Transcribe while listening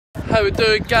How we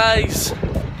doing, guys?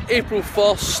 April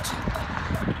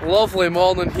 1st, lovely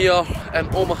morning here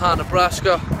in Omaha,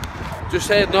 Nebraska. Just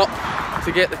heading up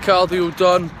to get the cardio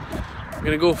done. I'm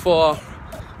gonna go for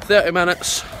 30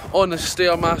 minutes on the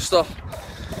Stairmaster.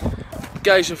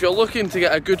 Guys, if you're looking to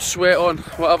get a good sweat on,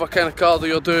 whatever kind of cardio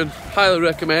you're doing, highly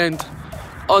recommend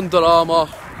Under Armour,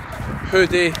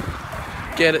 hoodie,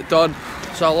 get it done.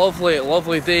 It's a lovely,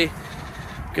 lovely day.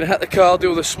 Gonna hit the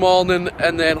cardio this morning,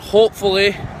 and then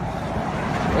hopefully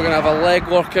we're gonna have a leg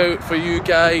workout for you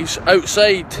guys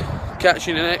outside. Catch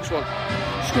you in the next one.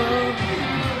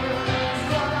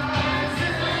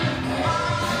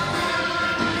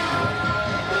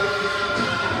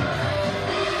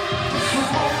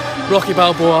 Rocky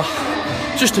Balboa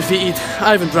just defeated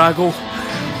Ivan Drago.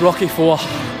 Rocky 4.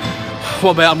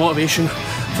 What better motivation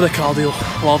for the cardio?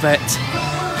 Love it.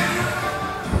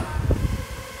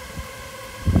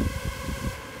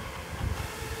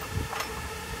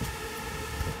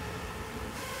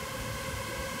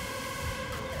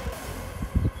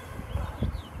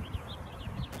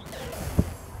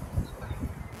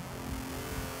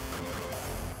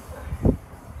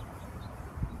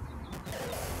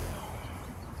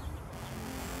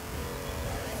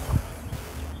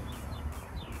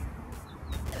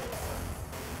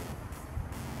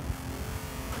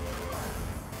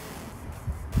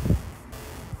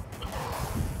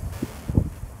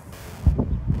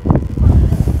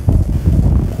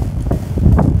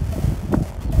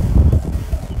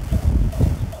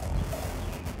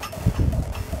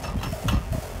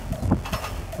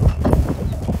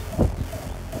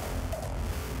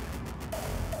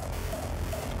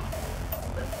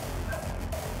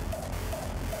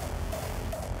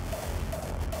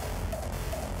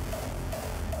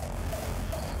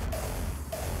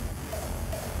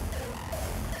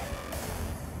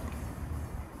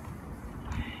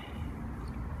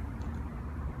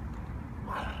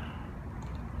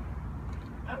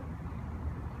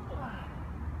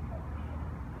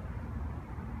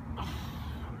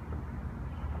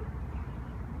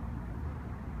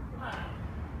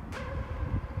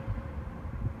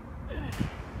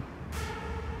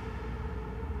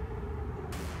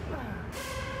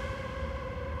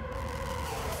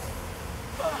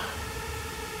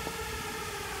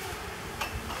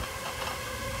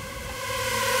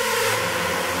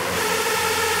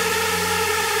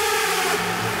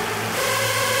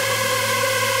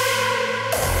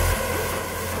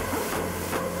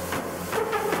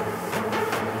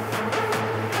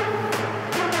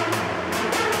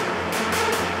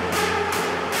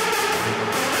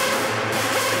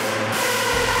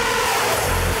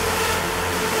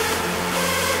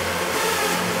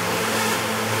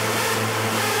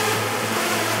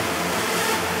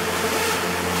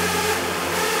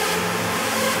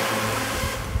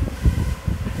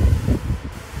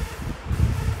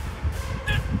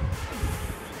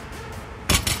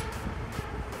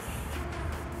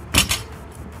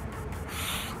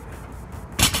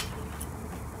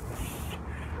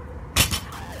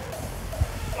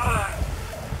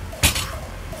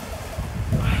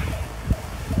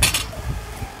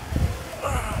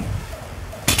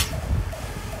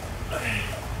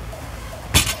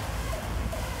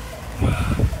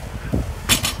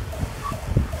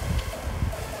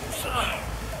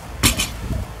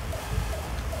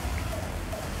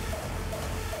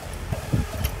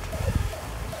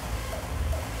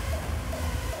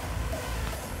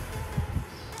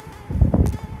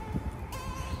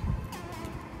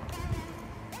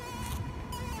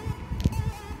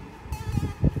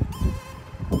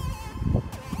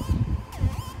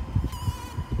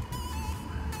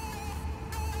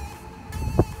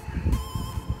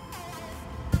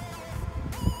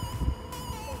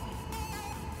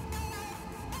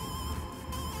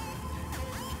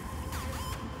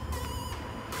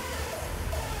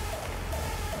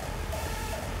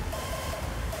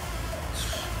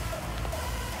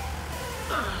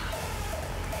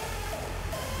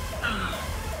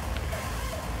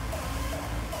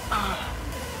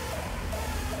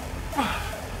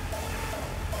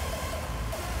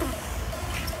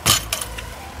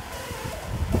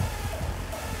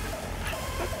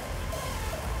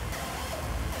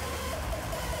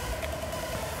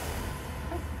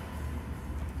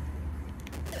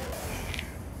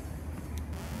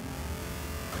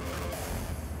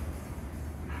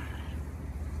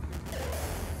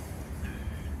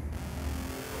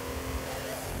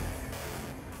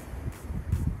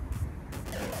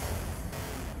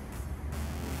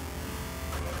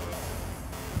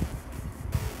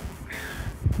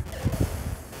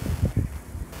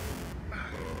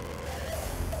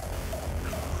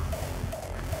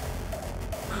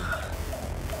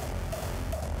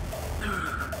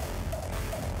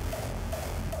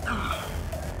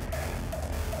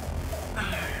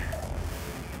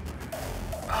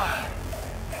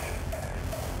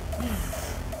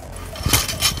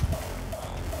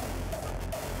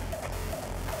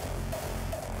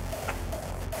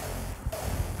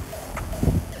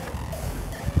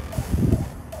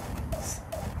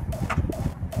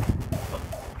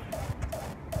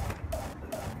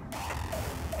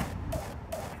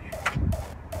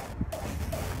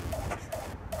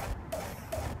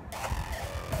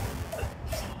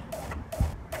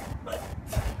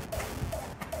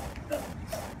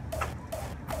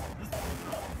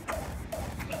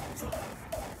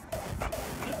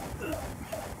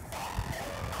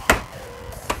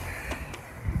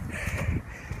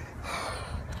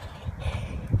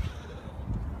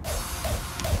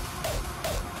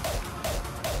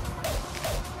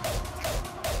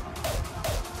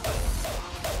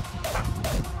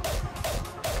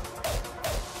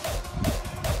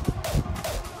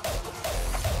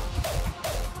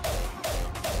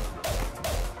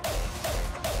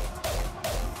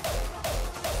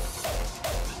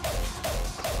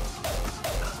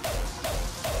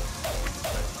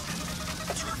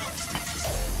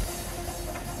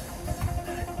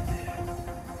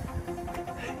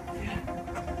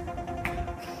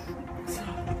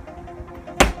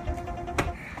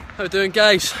 How you doing,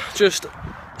 guys? Just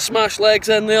smash legs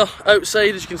in there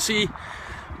outside, as you can see.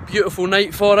 Beautiful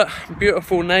night for it,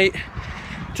 beautiful night.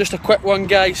 Just a quick one,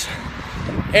 guys.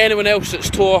 Anyone else that's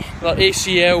tore their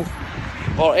ACL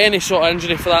or any sort of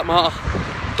injury for that matter,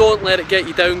 don't let it get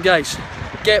you down, guys.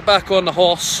 Get back on the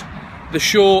horse. The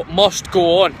show must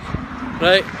go on,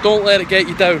 right? Don't let it get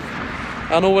you down.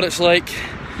 I know what it's like.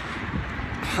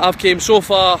 I've came so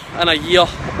far in a year,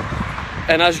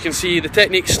 and as you can see, the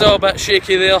technique's still a bit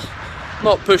shaky there.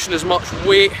 Not pushing as much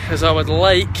weight as I would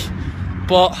like,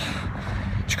 but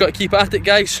just got to keep at it,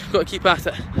 guys. Got to keep at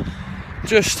it.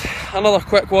 Just another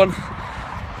quick one.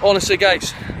 Honestly,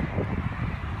 guys,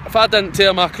 if I didn't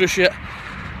tear my cruciate,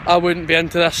 I wouldn't be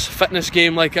into this fitness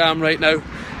game like I am right now,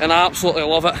 and I absolutely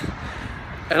love it.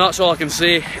 And that's all I can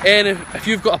say. If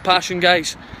you've got a passion,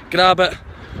 guys, grab it,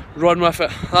 run with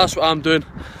it. That's what I'm doing.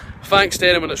 Thanks to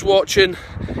anyone that's watching.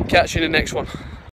 Catch you in the next one.